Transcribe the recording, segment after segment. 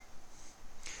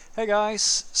Hey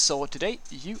guys, so today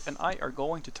you and I are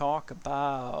going to talk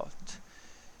about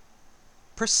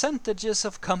percentages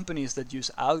of companies that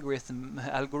use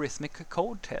algorithmic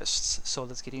code tests. So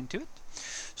let's get into it.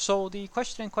 So the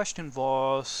question in question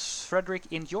was, Frederick,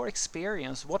 in your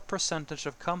experience, what percentage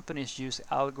of companies use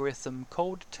algorithm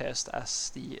code test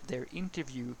as their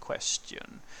interview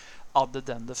question, other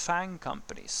than the FANG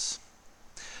companies?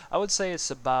 I would say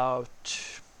it's about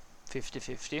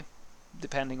 50-50,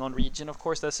 depending on region. Of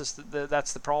course, that's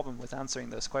the problem with answering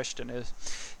this question is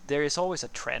there is always a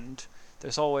trend.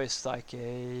 There's always like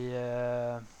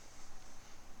a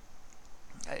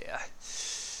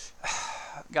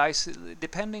guys,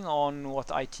 depending on what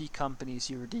IT companies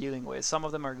you're dealing with, some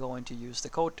of them are going to use the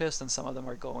code test and some of them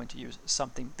are going to use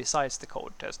something besides the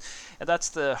code test. And that's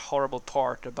the horrible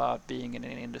part about being in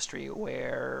an industry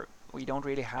where we don't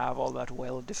really have all that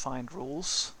well defined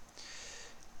rules.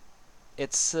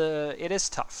 It is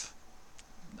tough,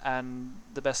 and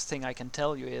the best thing I can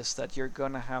tell you is that you're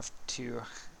gonna have to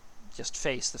just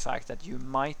face the fact that you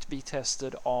might be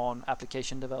tested on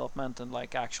application development and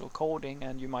like actual coding,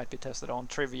 and you might be tested on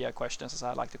trivia questions, as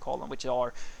I like to call them, which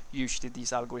are usually these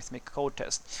algorithmic code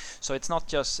tests. So it's not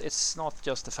just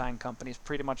the FANG companies.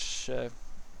 Pretty much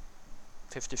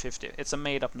 50-50. It's a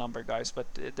made-up number, guys, but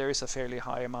there is a fairly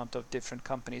high amount of different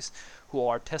companies who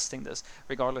are testing this,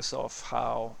 regardless of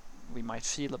how we might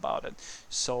feel about it.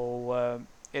 So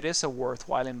it is a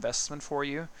worthwhile investment for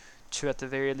you to at the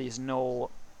very least know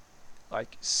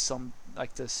like some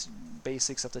like this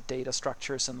basics of the data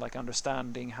structures and like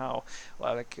understanding how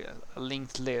like a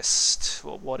linked list,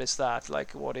 well, what is that,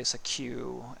 like what is a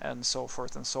queue, and so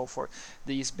forth and so forth.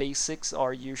 These basics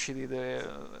are usually the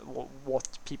what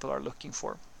people are looking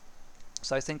for.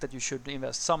 So I think that you should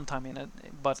invest some time in it,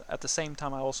 but at the same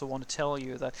time I also want to tell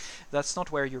you that that's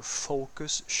not where your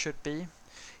focus should be.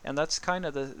 And that's kind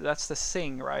of the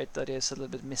thing, right, that is a little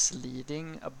bit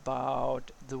misleading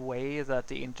about the way that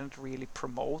the internet really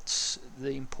promotes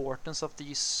the importance of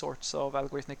these sorts of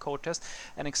algorithmic code tests.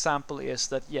 An example is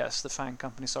that yes, the FANG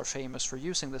companies are famous for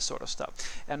using this sort of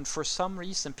stuff, and for some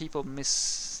reason people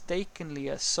mistakenly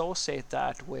associate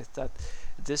that with that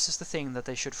this is the thing that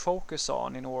they should focus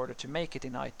on in order to make it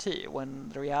in IT, when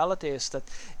the reality is that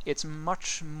it's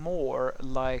much more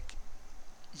like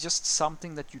just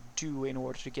something that you do in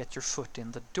order to get your foot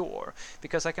in the door.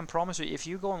 Because I can promise you, if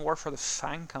you go and work for the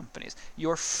FANG companies,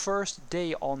 your first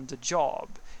day on the job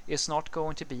is not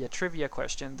going to be a trivia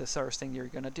question the first thing you're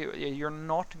going to do. You're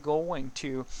not going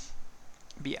to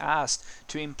be asked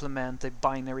to implement a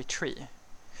binary tree.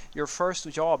 Your first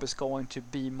job is going to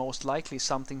be most likely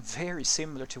something very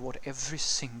similar to what every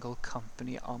single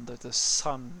company under the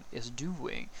sun is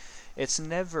doing. It's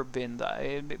never been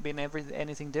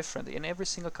anything different. In every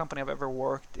single company I've ever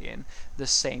worked in, the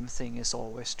same thing is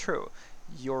always true.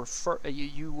 You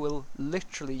will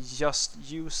literally just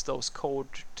use those code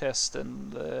tests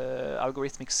and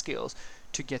algorithmic skills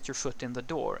to get your foot in the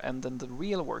door, and then the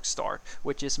real work start,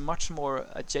 which is much more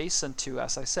adjacent to,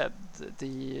 as I said,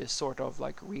 the sort of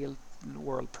like real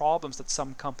world problems that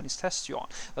some companies test you on.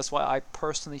 That's why I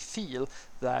personally feel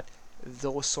that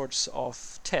those sorts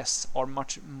of tests are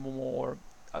much more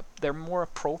they're more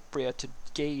appropriate to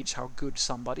gauge how good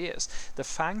somebody is. The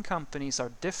FANG companies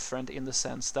are different in the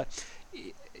sense that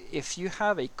if you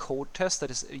have a code test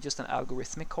that is just an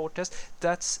algorithmic code test,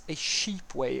 that's a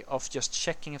cheap way of just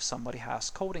checking if somebody has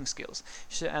coding skills.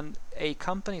 And a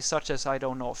company such as, I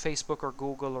don't know, Facebook or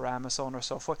Google or Amazon or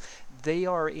so forth, they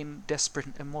are in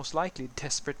most likely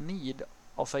desperate need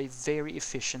of a very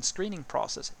efficient screening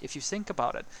process. If you think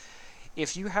about it,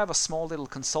 if you have a small little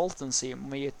consultancy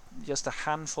with just a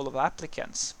handful of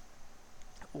applicants,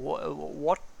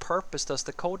 what purpose does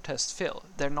the code test fill?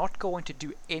 They're not going to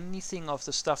do anything of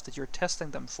the stuff that you're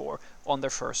testing them for on their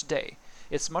first day.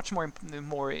 It's much more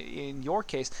in your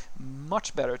case,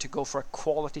 much better to go for a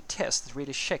quality test that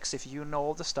really checks if you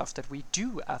know the stuff that we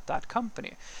do at that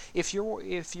company. If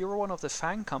you're one of the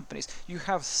FANG companies, you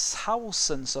have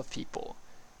thousands of people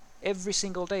every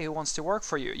single day who wants to work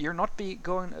for you. You're not be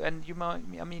going, and you might,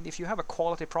 I mean, if you have a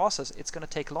quality process, it's going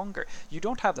to take longer. You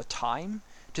don't have the time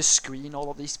to screen all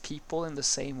of these people in the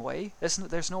same way.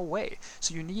 There's no way.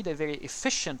 So you need a very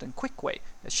efficient and quick way,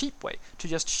 a cheap way, to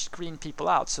just screen people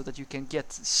out so that you can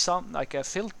get some, like a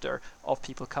filter of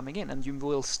people coming in, and you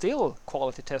will still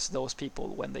quality test those people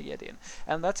when they get in.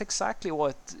 And that's exactly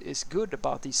what is good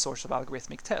about these sorts of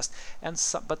algorithmic tests.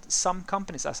 But some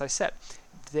companies, as I said,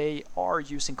 they are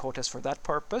using code tests for that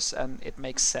purpose, and it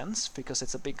makes sense because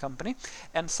it's a big company.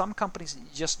 And some companies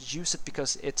just use it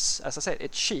because it's, as I said,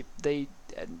 it's cheap.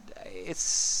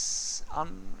 It's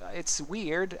it's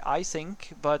weird, I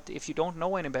think, but if you don't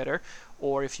know any better,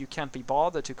 or if you can't be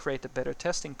bothered to create a better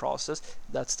testing process,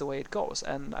 that's the way it goes.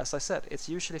 And as I said, it's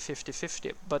usually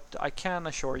 50-50, but I can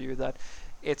assure you that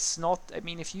it's not, I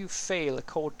mean, if you fail a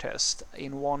code test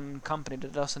in one company,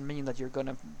 that doesn't mean that you're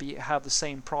going to have the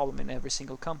same problem in every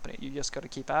single company. You just got to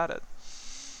keep at it.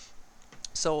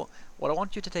 So what I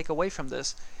want you to take away from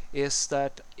this is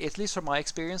that, at least from my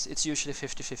experience, it's usually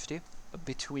 50-50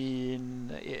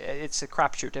 between, it's a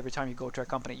crapshoot every time you go to a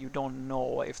company. You don't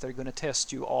know if they're going to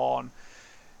test you on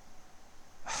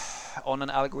an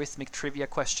algorithmic trivia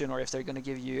question, or if they're going to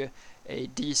give you a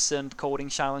decent coding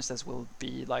challenge that will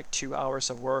be like 2 hours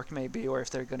of work maybe, or if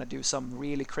they're going to do some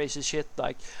really crazy shit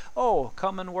like, oh,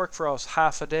 come and work for us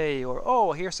half a day, or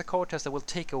oh, here's a code test that will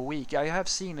take a week. I have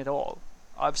seen it all.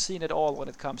 I've seen it all when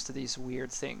it comes to these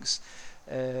weird things.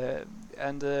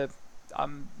 And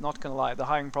I'm not gonna lie, the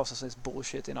hiring process is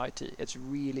bullshit in IT. It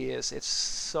really is. It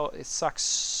sucks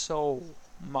so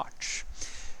much.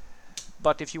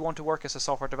 But if you want to work as a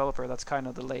software developer, that's kind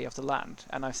of the lay of the land.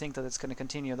 And I think that it's going to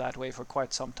continue that way for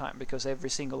quite some time, because every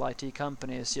single IT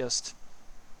company is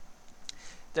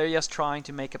they're just trying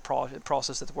to make a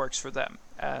process that works for them.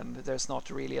 And there's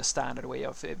not really a standard way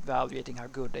of evaluating how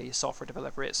good a software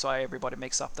developer is. So everybody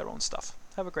makes up their own stuff.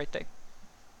 Have a great day.